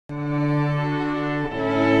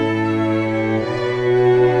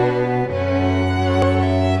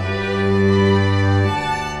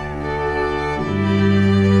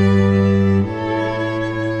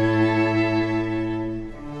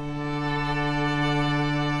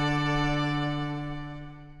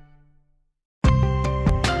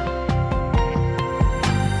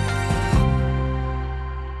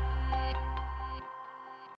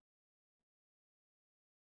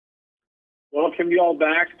welcome you all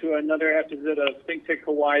back to another episode of ThinkTech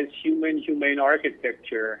Hawaii's Humane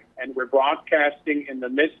Architecture. And we're broadcasting in the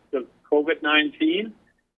midst of COVID-19.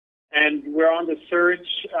 And we're on the search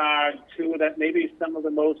to that maybe some of the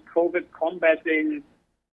most COVID combating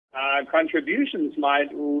contributions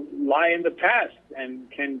might lie in the past and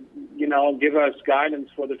can, give us guidance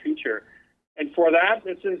for the future. And for that,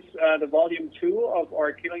 this is the volume 2 of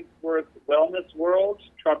our Killingsworth Wellness World,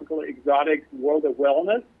 Tropical Exotic World of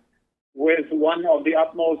Wellness, with one of the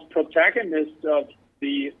utmost protagonists of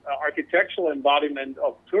the architectural embodiment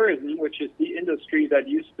of tourism, which is the industry that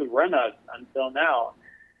used to run us until now.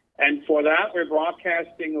 And for that, we're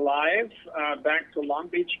broadcasting live back to Long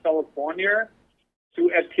Beach, California,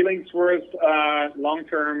 to Ed Killingsworth,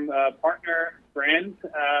 long-term partner, friend,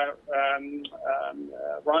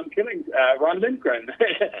 Ron Lindgren.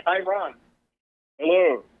 Hi, Ron.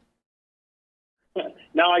 Hello.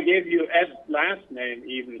 Now I gave you Ed's last name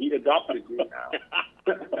even. He adopted you now.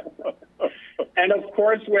 And of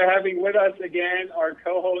course, we're having with us again our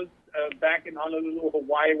co-host back in Honolulu,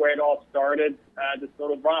 Hawaii, where it all started,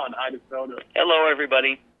 DeSoto Ron. Hi, DeSoto. Hello,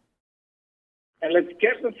 everybody. And let's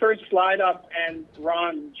get the first slide up, and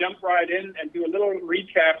Ron, jump right in and do a little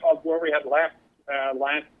recap of where we had left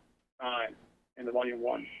last time in the volume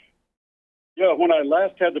 1. Yeah, when I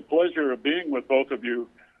last had the pleasure of being with both of you,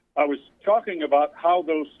 I was talking about how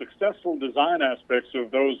those successful design aspects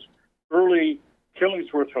of those early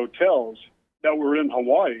Killingsworth hotels that were in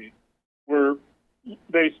Hawaii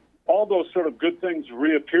all those sort of good things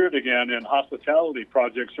reappeared again in hospitality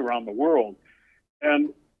projects around the world.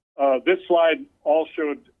 And this slide all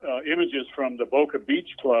showed images from the Boca Beach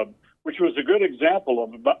Club, which was a good example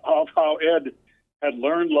of how Ed had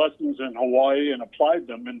learned lessons in Hawaii and applied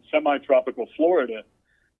them in semi-tropical Florida.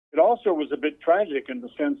 It also was a bit tragic in the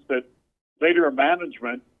sense that later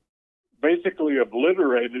management basically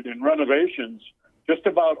obliterated in renovations just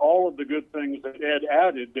about all of the good things that Ed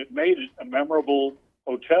added that made it a memorable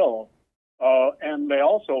hotel. And they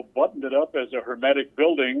also buttoned it up as a hermetic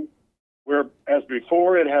building where, as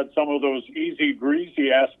before, it had some of those easy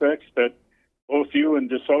breezy aspects that both you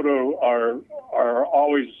and DeSoto are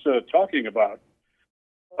always talking about.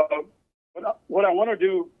 What I want to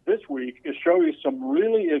do this week is show you some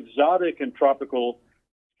really exotic and tropical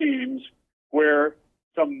schemes where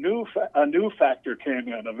a new factor came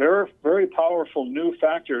in, a very, very powerful new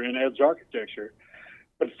factor in Ed's architecture.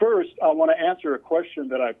 But first, I want to answer a question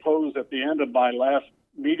that I posed at the end of my last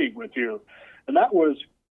meeting with you, and that was,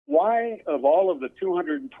 why, of all of the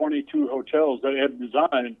 222 hotels that Ed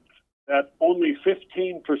designed, that only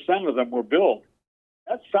 15% of them were built?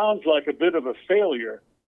 That sounds like a bit of a failure.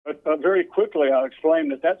 But very quickly, I'll explain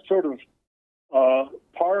that that's sort of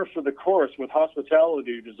par for the course with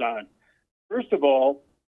hospitality design. First of all,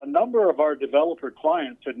 a number of our developer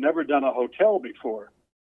clients had never done a hotel before.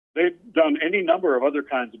 They'd done any number of other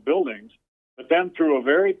kinds of buildings, but then through a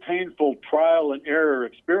very painful trial and error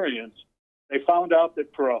experience, they found out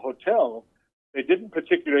that for a hotel, they didn't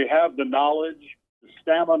particularly have the knowledge, the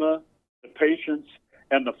stamina, the patience,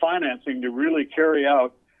 and the financing to really carry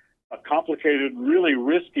out a complicated, really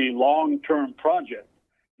risky long-term project.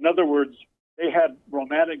 In other words, they had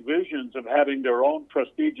romantic visions of having their own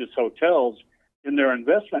prestigious hotels in their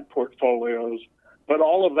investment portfolios, but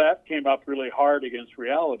all of that came up really hard against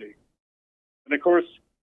reality. And of course,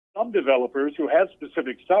 some developers who had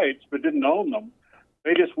specific sites but didn't own them,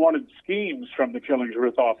 they just wanted schemes from the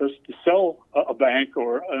Killingsworth office to sell a bank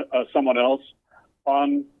or someone else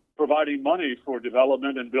on providing money for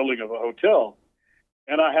development and building of a hotel.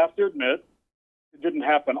 And I have to admit, it didn't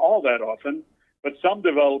happen all that often, but some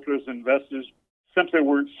developers and investors simply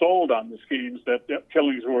weren't sold on the schemes that the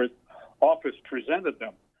Killingsworth office presented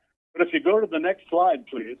them. But if you go to the next slide,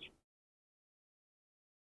 please.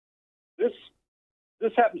 This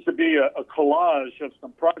happens to be a collage of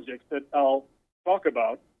some projects that I'll talk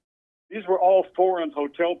about. These were all foreign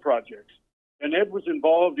hotel projects, and Ed was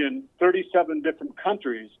involved in 37 different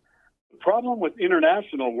countries. The problem with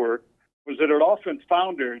international work was that it often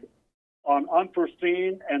foundered on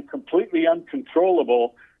unforeseen and completely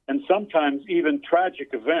uncontrollable and sometimes even tragic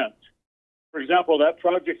events. For example, that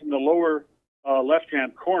project in the lower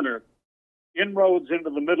left-hand corner, inroads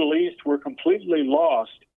into the Middle East were completely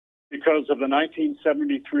lost because of the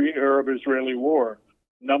 1973 Arab-Israeli War.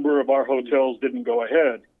 A number of our hotels didn't go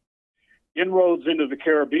ahead. Inroads into the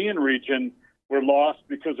Caribbean region were lost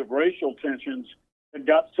because of racial tensions that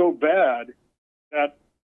got so bad that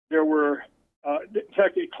there were, in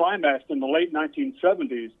fact, it climaxed in the late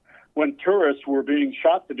 1970s when tourists were being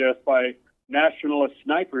shot to death by nationalist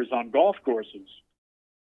snipers on golf courses.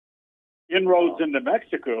 Inroads into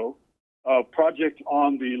Mexico, a project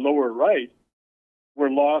on the lower right, were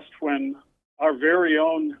lost when our very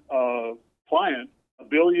own client, a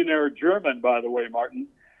billionaire German, by the way, Martin,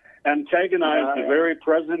 antagonized the very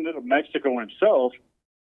president of Mexico himself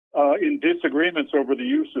in disagreements over the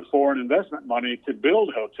use of foreign investment money to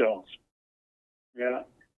build hotels. Yeah.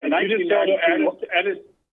 And DeSoto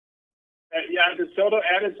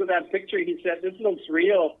added to that picture. He said, "This looks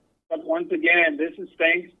real, but once again, this is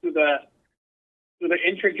thanks to the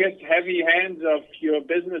intricate, heavy hands of your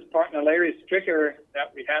business partner Larry Stricker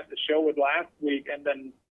that we had the show with last week, and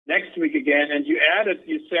then next week again." And you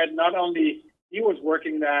said not only he was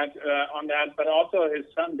working on that, but also his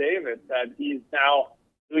son David, that he's now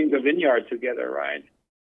doing the vineyard together, right?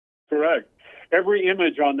 Correct. Every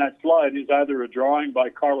image on that slide is either a drawing by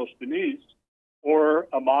Carlos Diniz or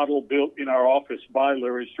a model built in our office by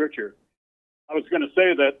Larry Stricker. I was going to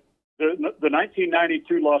say that the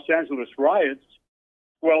 1992 Los Angeles riots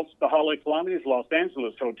squelched the Halekulani's Los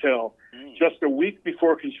Angeles Hotel just a week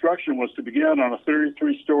before construction was to begin on a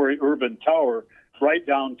 33-story urban tower right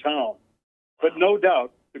downtown. But no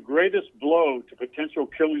doubt, the greatest blow to potential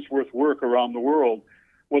Killingsworth work around the world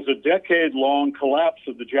was a decade-long collapse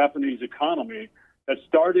of the Japanese economy that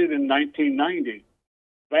started in 1990.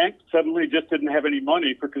 Banks suddenly just didn't have any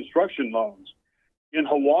money for construction loans. In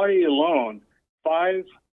Hawaii alone, 5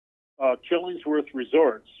 Killingsworth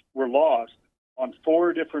resorts were lost on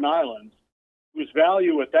 4 different islands, whose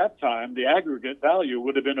value at that time, the aggregate value,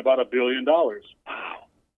 would have been about $1 billion.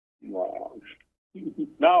 Wow.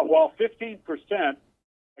 Now, while 15%,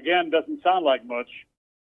 again, doesn't sound like much,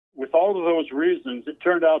 with all of those reasons, it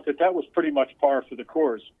turned out that was pretty much par for the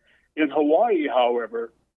course. In Hawaii,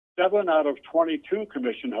 however, 7 out of 22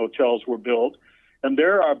 commissioned hotels were built, and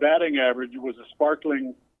there our batting average was a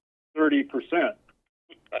sparkling 30%.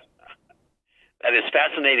 That is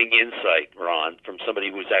fascinating insight, Ron, from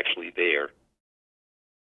somebody who's actually there.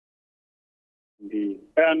 Indeed.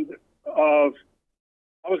 And I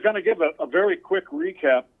was going to give a very quick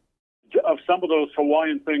recap of some of those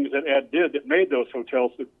Hawaiian things that Ed did that made those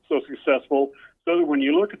hotels so successful, so that when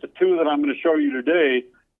you look at the 2 that I'm going to show you today,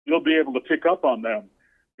 you'll be able to pick up on them.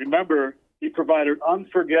 Remember, he provided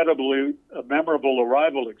unforgettably memorable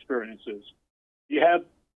arrival experiences. He had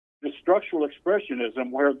the structural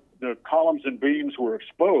expressionism where the columns and beams were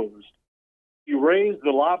exposed. He raised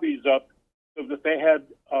the lobbies up so that they had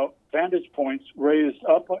vantage points raised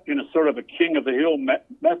up in a sort of a king of the hill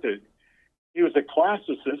method. He was a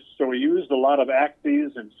classicist, so he used a lot of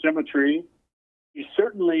axes and symmetry. He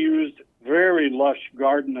certainly used very lush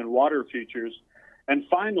garden and water features. And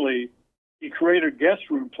finally, he created guest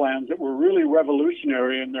room plans that were really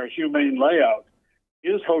revolutionary in their humane layout.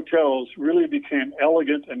 His hotels really became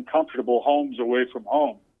elegant and comfortable homes away from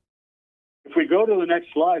home. If we go to the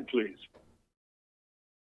next slide, please.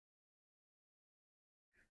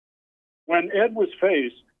 When Ed was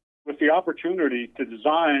faced with the opportunity to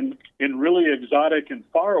design in really exotic and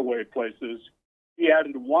faraway places, he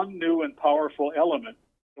added one new and powerful element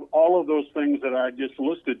to all of those things that I just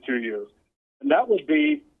listed to you, and that would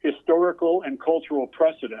be historical and cultural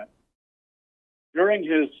precedent. During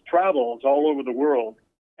his travels all over the world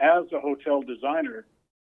as a hotel designer,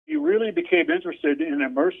 he really became interested in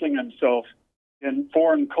immersing himself in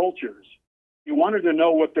foreign cultures. He wanted to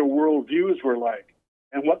know what their worldviews were like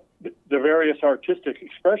and what the various artistic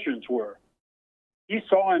expressions were. He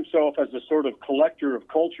saw himself as a sort of collector of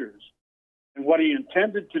cultures. And what he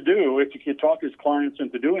intended to do, if he could talk his clients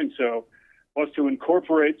into doing so, was to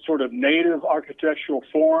incorporate sort of native architectural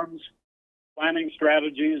forms, planning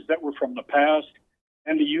strategies that were from the past,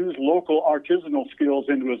 and to use local artisanal skills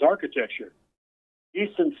into his architecture. He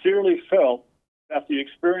sincerely felt that the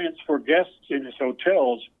experience for guests in his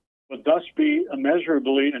hotels would thus be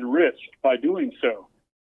immeasurably enriched by doing so.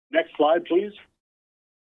 Next slide, please.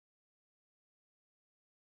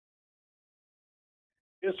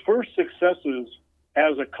 His first successes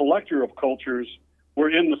as a collector of cultures were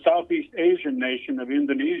in the Southeast Asian nation of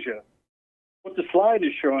Indonesia. What the slide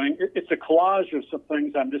is showing, it's a collage of some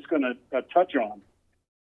things I'm just going to touch on.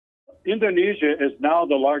 Indonesia is now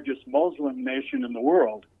the largest Muslim nation in the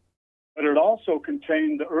world, but it also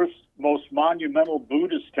contained the Earth's most monumental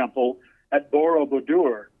Buddhist temple at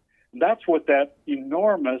Borobudur. And that's what that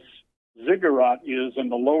enormous ziggurat is in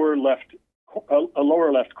the lower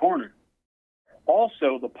left corner.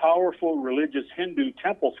 Also, the powerful religious Hindu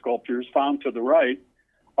temple sculptures found to the right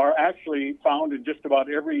are actually found in just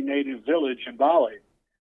about every native village in Bali.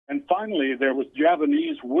 And finally, there was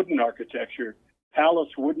Javanese wooden architecture, palace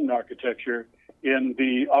wooden architecture in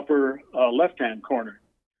the upper left-hand corner.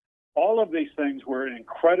 All of these things were an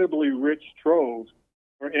incredibly rich trove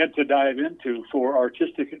for Ed to dive into for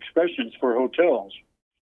artistic expressions for hotels.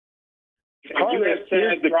 And you have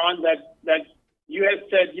said, Ron, that you have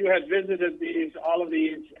said you have visited all of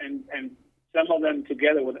these, and some of them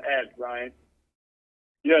together with Ed, right?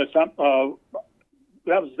 Yes, that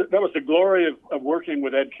was the glory of working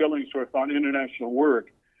with Ed Killingsworth on international work,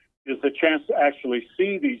 is the chance to actually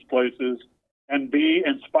see these places and be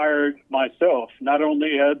inspired myself, not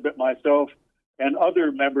only Ed, but myself and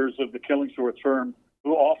other members of the Killingsworth firm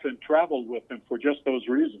who often traveled with him for just those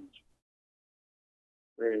reasons.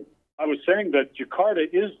 Great. I was saying that Jakarta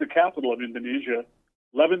is the capital of Indonesia,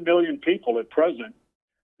 11 million people at present.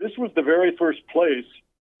 This was the very first place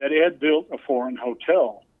that Ed built a foreign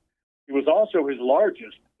hotel. It was also his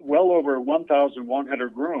largest, well over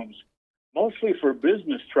 1,100 rooms, mostly for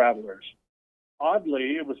business travelers.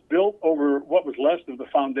 Oddly, it was built over what was left of the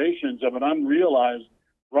foundations of an unrealized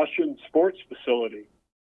Russian sports facility.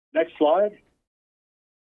 Next slide.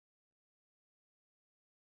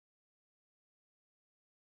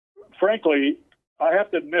 Frankly, I have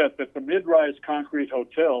to admit that the mid-rise concrete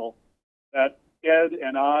hotel that Ed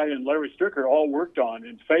and I and Larry Stricker all worked on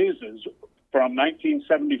in phases from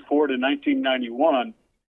 1974 to 1991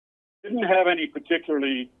 didn't have any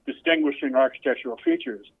particularly distinguishing architectural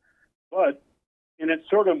features, but in its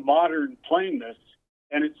sort of modern plainness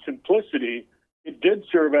and its simplicity, it did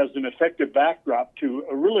serve as an effective backdrop to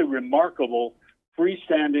a really remarkable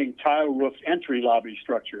freestanding tile-roofed entry lobby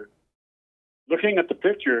structure. Looking at the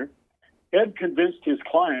picture, Ed convinced his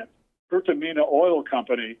client, Pertamina Oil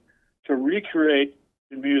Company, to recreate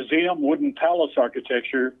the museum wooden palace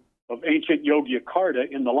architecture of ancient Yogyakarta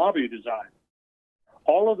in the lobby design.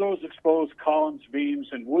 All of those exposed columns, beams,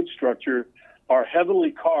 and wood structure are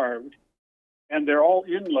heavily carved, and they're all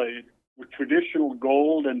inlaid with traditional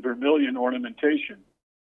gold and vermilion ornamentation.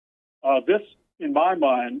 This, in my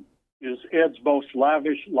mind, is Ed's most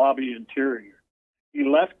lavish lobby interior. He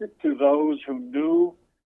left it to those who knew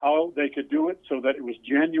how they could do it so that it was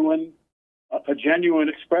genuine, a genuine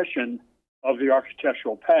expression of the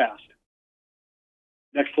architectural past.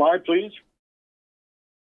 Next slide, please.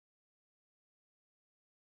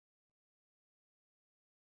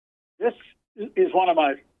 This is one of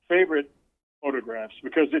my favorite photographs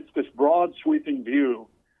because it's this broad sweeping view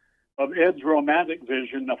of Ed's romantic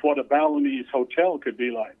vision of what a Balinese hotel could be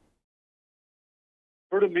like.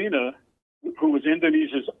 Pertamina, who was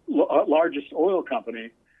Indonesia's largest oil company,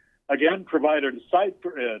 again provided a site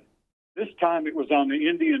for Ed. This time it was on the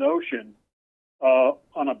Indian Ocean,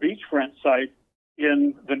 on a beachfront site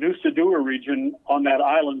in the Nusa Dua region on that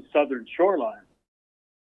island's southern shoreline.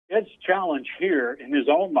 Ed's challenge here, in his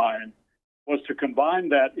own mind, was to combine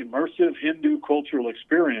that immersive Hindu cultural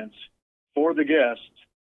experience for the guests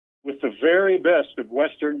with the very best of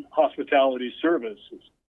Western hospitality services.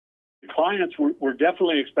 The clients were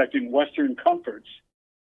definitely expecting Western comforts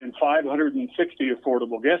in 560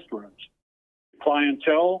 affordable guest rooms. The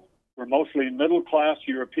clientele were mostly middle-class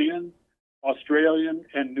European, Australian,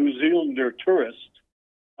 and New Zealander tourists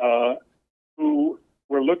who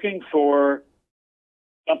were looking for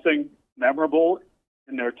something memorable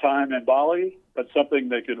in their time in Bali, but something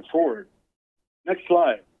they could afford. Next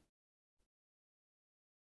slide.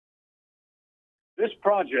 This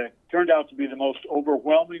project turned out to be the most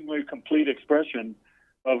overwhelmingly complete expression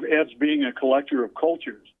of Ed's being a collector of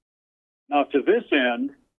cultures. Now, to this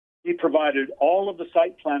end, he provided all of the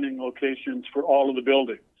site planning locations for all of the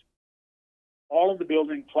buildings, all of the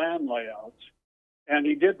building plan layouts, and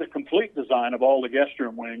he did the complete design of all the guest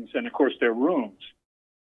room wings and, of course, their rooms.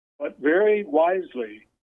 But very wisely,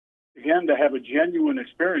 again, to have a genuine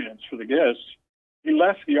experience for the guests, he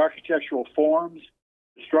left the architectural forms,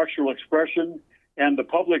 the structural expression, and the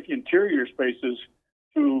public interior spaces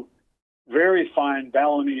to very fine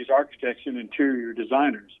Balinese architects and interior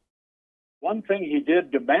designers. One thing he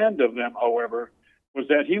did demand of them, however, was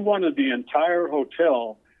that he wanted the entire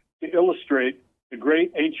hotel to illustrate the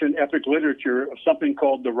great ancient epic literature of something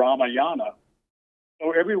called the Ramayana.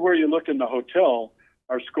 So everywhere you look in the hotel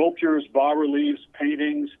are sculptures, bas-reliefs,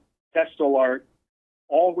 paintings, textile art,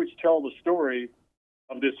 all which tell the story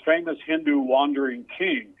of this famous Hindu wandering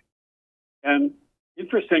king. And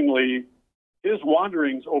interestingly, his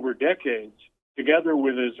wanderings over decades, together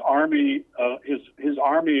with his army, his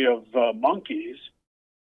army of monkeys,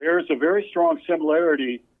 bears a very strong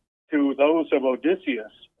similarity to those of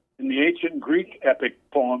Odysseus in the ancient Greek epic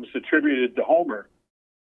poems attributed to Homer.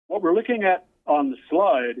 What we're looking at on the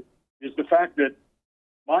slide is the fact that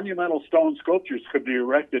monumental stone sculptures could be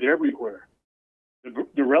erected everywhere.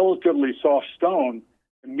 The relatively soft stone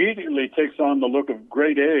immediately takes on the look of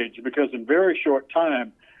great age because in very short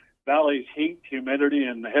time, Bali's heat, humidity,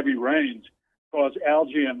 and the heavy rains cause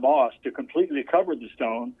algae and moss to completely cover the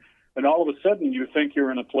stone, and all of a sudden you think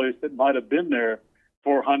you're in a place that might have been there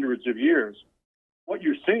for hundreds of years. What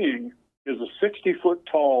you're seeing is a 60-foot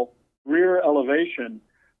tall rear elevation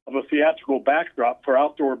of a theatrical backdrop for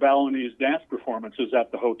outdoor Balinese dance performances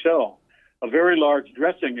at the hotel. A very large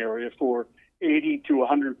dressing area for 80 to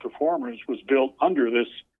 100 performers was built under this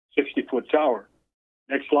 60-foot tower.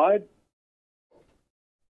 Next slide.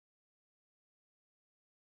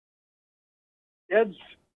 Ed's,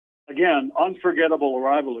 again, unforgettable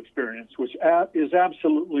arrival experience, which is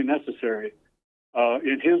absolutely necessary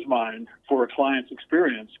in his mind for a client's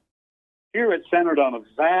experience. Here it's centered on a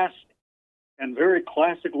vast and very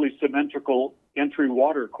classically symmetrical entry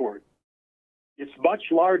water court. It's much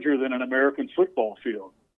larger than an American football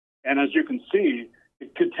field. And as you can see,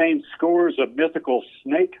 it contains scores of mythical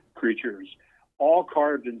snake creatures, all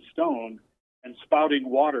carved in stone and spouting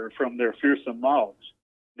water from their fearsome mouths.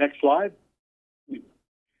 Next slide.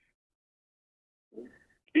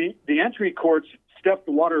 The entry court's stepped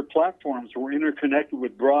water platforms were interconnected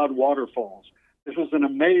with broad waterfalls. This was an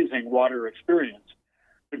amazing water experience.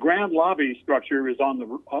 The grand lobby structure is on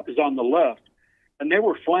the left, and they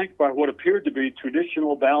were flanked by what appeared to be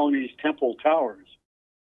traditional Balinese temple towers.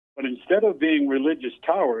 But instead of being religious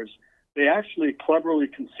towers, they actually cleverly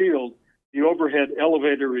concealed the overhead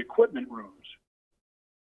elevator equipment rooms.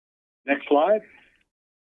 Next slide.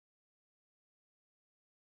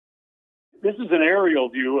 This is an aerial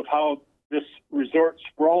view of how this resort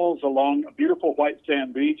sprawls along a beautiful white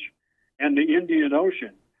sand beach and the Indian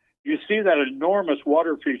Ocean. You see that enormous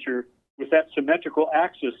water feature with that symmetrical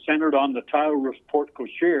axis centered on the tile roof porte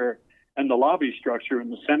cochere and the lobby structure in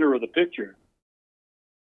the center of the picture.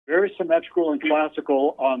 Very symmetrical and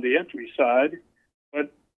classical on the entry side,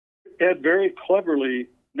 but Ed very cleverly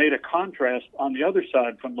made a contrast on the other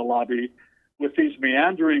side from the lobby with these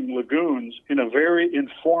meandering lagoons in a very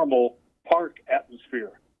informal park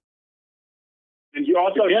atmosphere. And you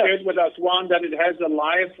also shared with us, Juan, that it has a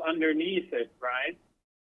life underneath it, right?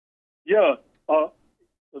 Yeah,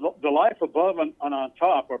 the life above and on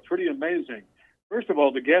top are pretty amazing. First of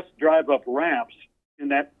all, the guests drive up ramps in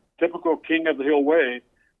that typical King of the Hill way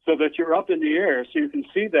so that you're up in the air so you can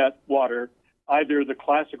see that water, either the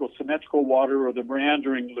classical symmetrical water or the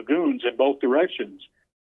meandering lagoons in both directions.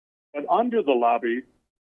 But under the lobby,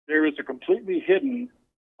 there is a completely hidden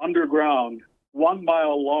underground, 1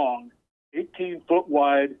 mile long, 18-foot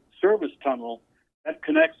wide service tunnel that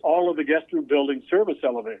connects all of the guest room building service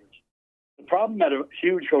elevators. The problem at a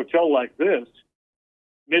huge hotel like this,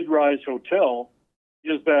 mid-rise hotel,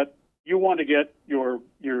 is that you want to get your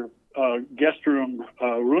guest room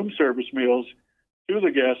room service meals to the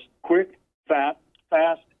guests quick,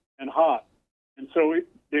 fast, and hot. And so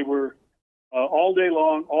they were all day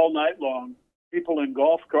long, all night long, people in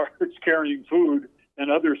golf carts carrying food and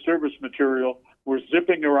other service material were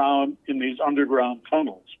zipping around in these underground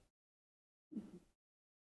tunnels.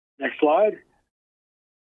 Next slide.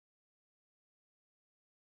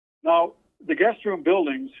 Now, the guest room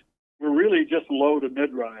buildings were really just low to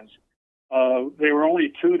mid-rise. They were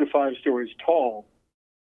only 2 to 5 stories tall.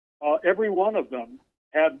 Every one of them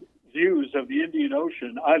had views of the Indian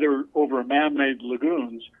Ocean, either over man-made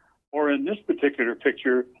lagoons or, in this particular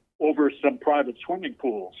picture, over some private swimming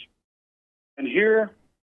pools. And here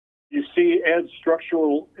you see Ed's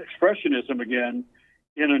structural expressionism again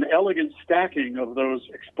in an elegant stacking of those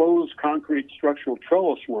exposed concrete structural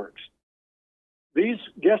trellis works. These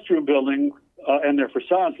guest room buildings and their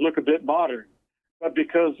facades look a bit modern, but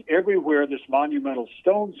because everywhere this monumental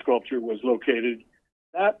stone sculpture was located,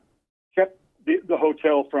 that kept the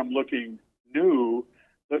hotel from looking new,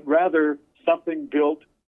 but rather something built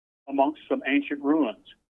amongst some ancient ruins.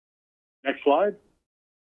 Next slide.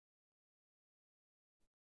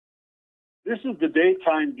 This is the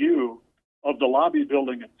daytime view of the lobby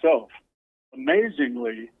building itself.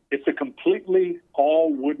 Amazingly, it's a completely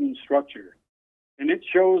all wooden structure. And it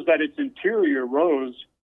shows that its interior rose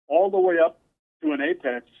all the way up to an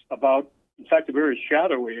apex about, in fact, a very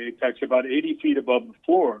shadowy apex, about 80 feet above the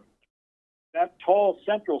floor. That tall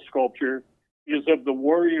central sculpture is of the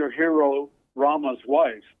warrior hero Rama's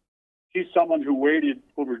wife. She's someone who waited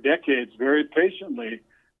over decades very patiently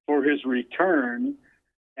for his return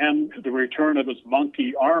and the return of his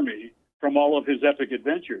monkey army from all of his epic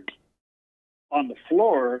adventures. On the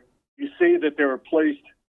floor, you see that there are placed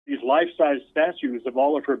these life-size statues of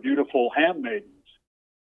all of her beautiful handmaidens.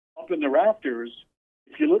 Up in the rafters,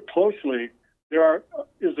 if you look closely, there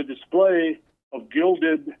is a display of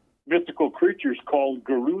gilded mythical creatures called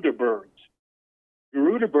Garuda birds.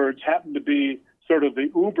 Garuda birds happen to be sort of the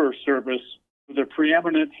Uber service for the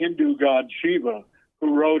preeminent Hindu god Shiva,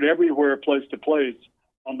 who rode everywhere, place to place,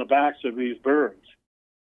 on the backs of these birds.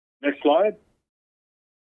 Next slide.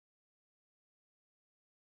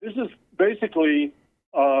 This is basically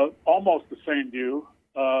almost the same view,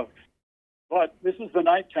 but this is the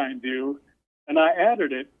nighttime view, and I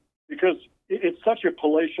added it because it's such a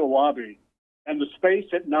palatial lobby, and the space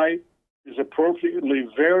at night is appropriately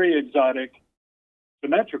very exotic,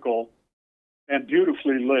 symmetrical, and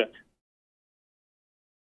beautifully lit.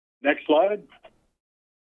 Next slide.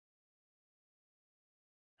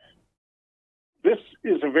 This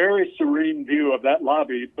is a very serene view of that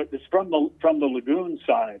lobby, but it's from the lagoon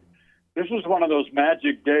side. This was one of those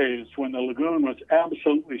magic days when the lagoon was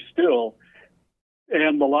absolutely still,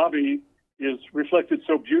 and the lobby is reflected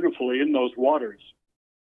so beautifully in those waters.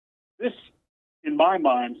 This, in my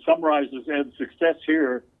mind, summarizes Ed's success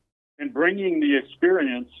here in bringing the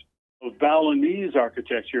experience of Balinese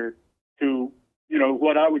architecture to,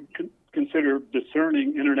 what I would consider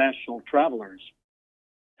discerning international travelers.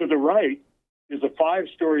 To the right is a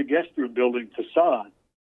 5-story guest room building facade.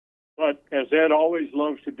 But as Ed always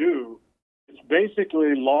loves to do, it's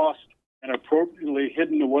basically lost and appropriately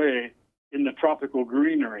hidden away in the tropical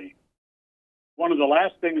greenery. One of the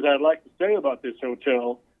last things I'd like to say about this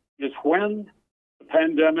hotel is when the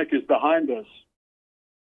pandemic is behind us,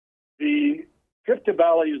 the trip to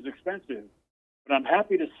Bali is expensive, but I'm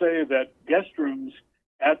happy to say that guest rooms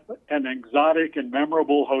at an exotic and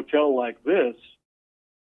memorable hotel like this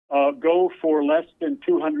go for less than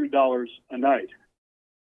 $200 a night.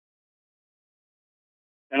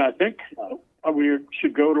 And I think we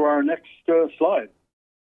should go to our next slide.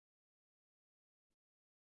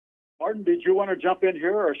 Martin, did you want to jump in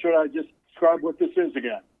here, or should I just describe what this is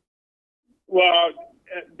again? Well,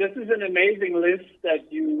 this is an amazing list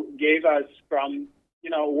that you gave us from,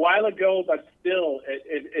 a while ago, but still,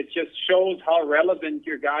 it just shows how relevant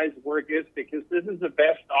your guys' work is, because this is the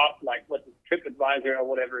best of, like, what the TripAdvisor or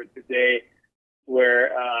whatever today,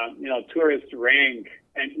 where, tourists rank.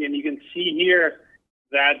 And you can see here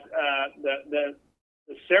that the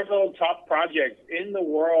several top projects in the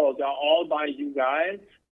world are all by you guys.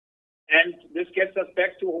 And this gets us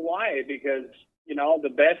back to Hawaii, because, the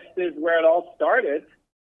best is where it all started,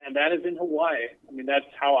 and that is in Hawaii. I mean, that's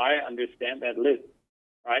how I understand that list.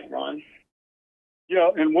 Right, Ron? Yeah,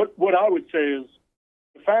 and what I would say is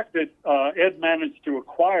the fact that Ed managed to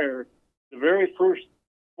acquire the very first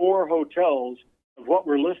 4 hotels of what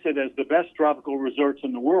were listed as the best tropical resorts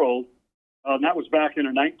in the world, and that was back in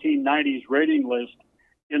a 1990s rating list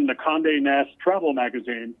in the Condé Nast Travel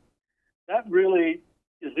magazine. That really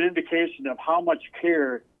is an indication of how much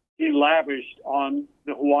care he lavished on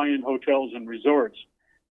the Hawaiian hotels and resorts.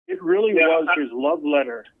 It really was his love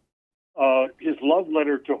letter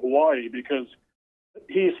to Hawaii, because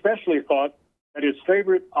he especially thought that his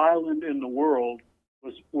favorite island in the world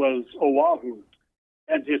was Oahu,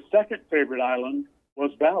 and his second favorite island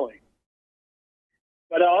was Bali.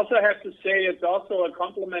 But I also have to say it's also a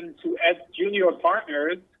compliment to Ed's junior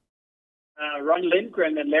partners, Ron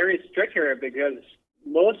Lindgren and Larry Stricker, because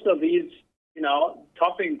most of these,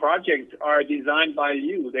 topping projects are designed by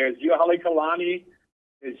you. There's Halekulani,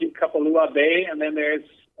 there's Kapalua Bay, and then there's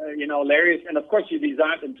Larry's, and of course you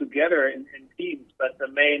designed them together in teams, but the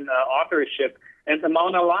main authorship, and the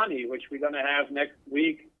Mauna Lani, which we're going to have next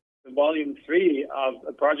week, the volume 3 of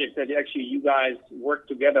a project that actually you guys worked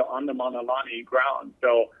together on the Mauna Lani ground.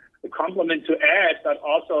 So a compliment to Ed, but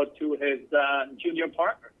also to his junior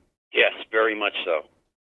partner. Yes, very much so.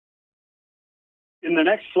 In the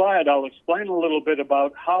next slide, I'll explain a little bit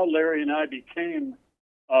about how Larry and I became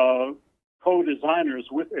co-designers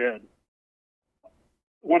with Ed.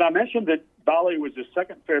 When I mentioned that Bali was his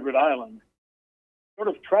second favorite island, sort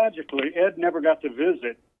of tragically, Ed never got to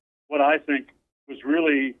visit what I think was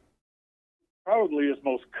really probably his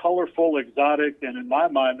most colorful, exotic, and in my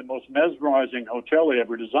mind, the most mesmerizing hotel he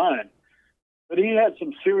ever designed. But he had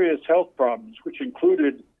some serious health problems, which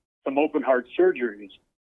included some open heart surgeries.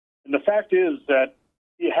 And the fact is that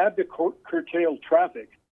he had to curtail traffic,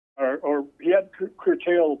 or he had to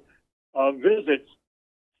curtail visits,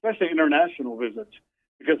 especially international visits,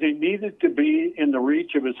 because he needed to be in the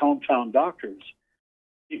reach of his hometown doctors.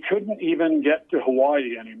 He couldn't even get to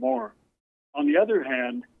Hawaii anymore. On the other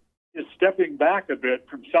hand, his stepping back a bit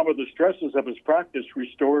from some of the stresses of his practice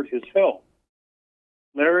restored his health.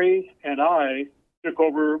 Larry and I took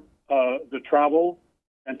over the travel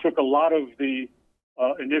and took a lot of the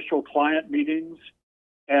initial client meetings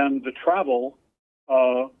and the travel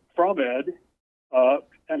from Ed,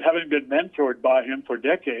 and having been mentored by him for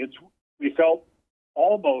decades, we felt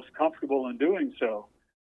almost comfortable in doing so.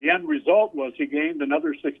 The end result was he gained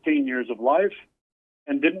another 16 years of life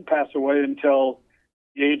and didn't pass away until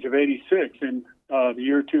the age of 86 in the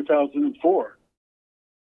year 2004.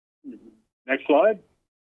 Next slide.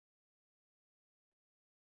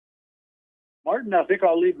 Martin, I think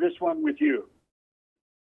I'll leave this one with you.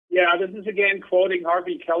 Yeah, this is again quoting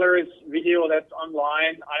Harvey Keller's video that's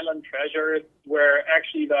online, Island Treasures, where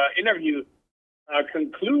actually the interview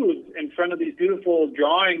concludes in front of these beautiful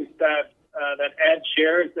drawings that Ed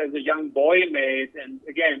shares as a young boy made. And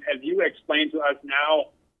again, as you explained to us now,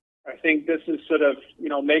 I think this is sort of,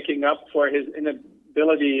 making up for his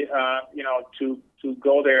inability, to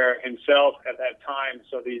go there himself at that time.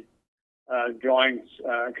 So these drawings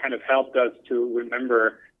kind of helped us to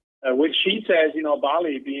remember, which he says,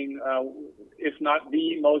 Bali being, if not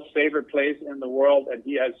the most favorite place in the world that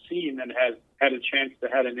he has seen and has had a chance to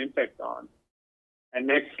have an impact on. And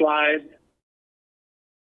next slide.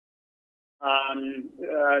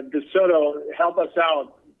 DeSoto, help us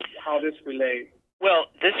out how this relates. Well,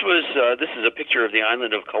 this is a picture of the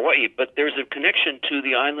island of Kauai, but there's a connection to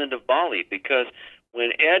the island of Bali, because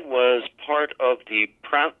when Ed was part of the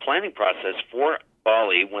planning process for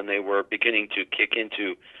Bali, when they were beginning to kick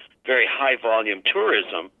into very high volume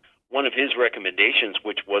tourism, one of his recommendations,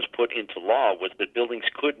 which was put into law, was that buildings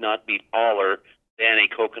could not be taller than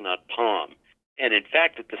a coconut palm. And in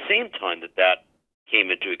fact, at the same time that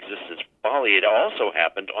came into existence, Bali, it also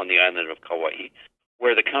happened on the island of Kauai,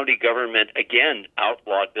 where the county government again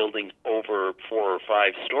outlawed buildings over 4 or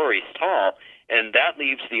 5 stories tall, and that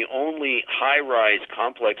leaves the only high-rise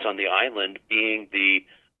complex on the island being the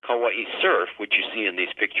Kauai Surf, which you see in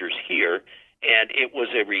these pictures here. And it was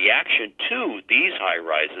a reaction to these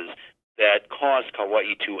high-rises that caused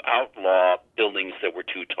Kauai to outlaw buildings that were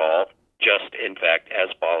too tall, just, in fact, as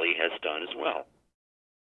Bali has done as well.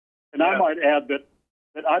 And I might add that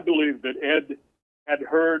I believe that Ed had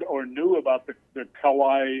heard or knew about the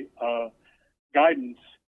Kauai guidance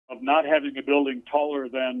of not having a building taller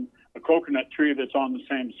than a coconut tree that's on the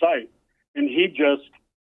same site. And he just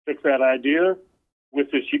took that idea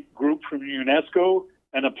with this group from UNESCO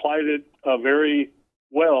and applied it very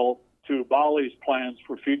well to Bali's plans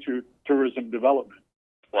for future tourism development.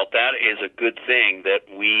 Well, that is a good thing that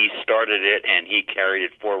we started it and he carried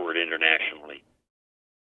it forward internationally.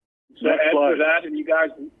 So after that, and you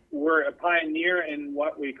guys were a pioneer in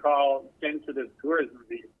what we call sensitive tourism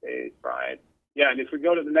these days, right? Yeah, and if we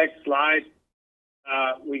go to the next slide,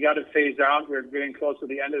 we got to phase out. We're getting close to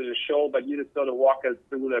the end of the show, but you just sort of walk us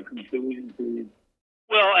through the conclusion, please.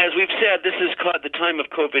 Well, as we've said, this is the time of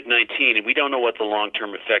COVID-19, and we don't know what the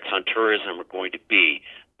long-term effects on tourism are going to be.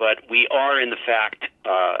 But we are, in the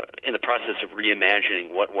process of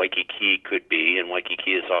reimagining what Waikiki could be, and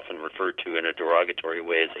Waikiki is often referred to in a derogatory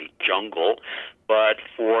way as a jungle. But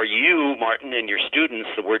for you, Martin, and your students,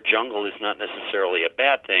 the word jungle is not necessarily a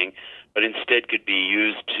bad thing, but instead could be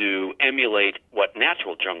used to emulate what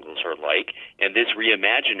natural jungles are like. And this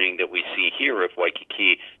reimagining that we see here of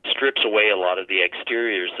Waikiki strips away a lot of the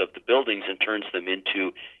exteriors of the buildings and turns them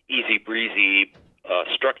into easy-breezy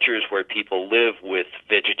structures where people live with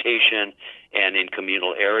vegetation and in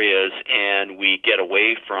communal areas, and we get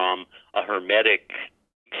away from a hermetic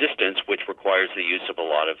existence which requires the use of a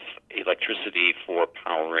lot of electricity for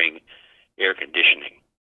powering air conditioning.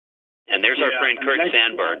 And there's our friend Kurt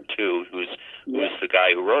Sandberg, too, who's the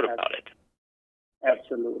guy who wrote about it.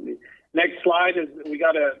 Absolutely. Next slide is, we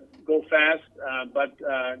got to go fast, but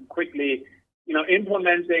quickly,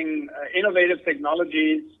 implementing innovative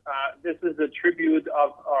technologies. This is a tribute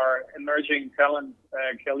of our emerging talent,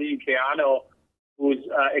 Kelly Keano, who's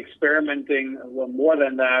experimenting, well, more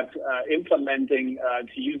than that, implementing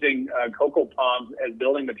to using cocoa palms as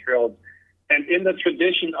building materials. And in the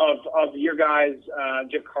tradition of your guys'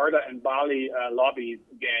 Jakarta and Bali lobbies,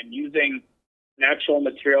 again, using natural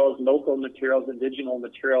materials, local materials, indigenous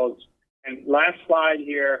materials. And last slide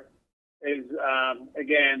here is,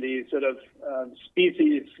 again, the sort of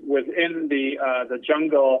species within the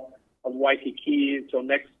jungle of Waikiki. So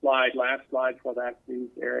next slide, last slide for that, please,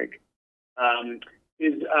 Eric.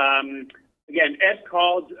 Again, Ed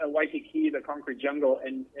called Waikiki the concrete jungle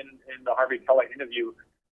in the Harvey Keller interview.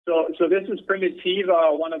 So this is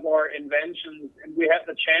Primitiva, one of our inventions, and we had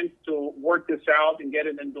the chance to work this out and get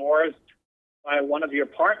it endorsed by one of your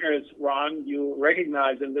partners, Ron. You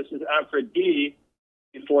recognize him. This is Alfred D.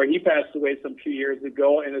 Before he passed away some few years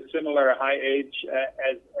ago in a similar high age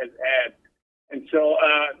as Ed. And so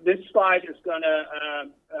this slide is going to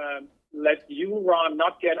let you, Ron,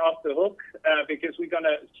 not get off the hook because we're going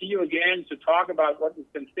to see you again to talk about what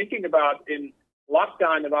we've been thinking about in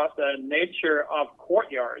lockdown about the nature of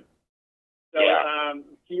courtyards. So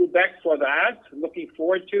see you back for that. Looking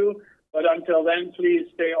forward to. But until then, please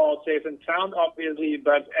stay all safe and sound, obviously,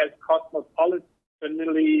 but as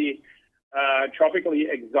cosmopolitanly tropically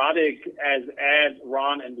exotic as Ed,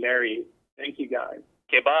 Ron, and Larry. Thank you, guys.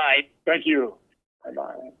 Okay, bye. Thank you.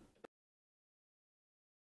 Bye-bye.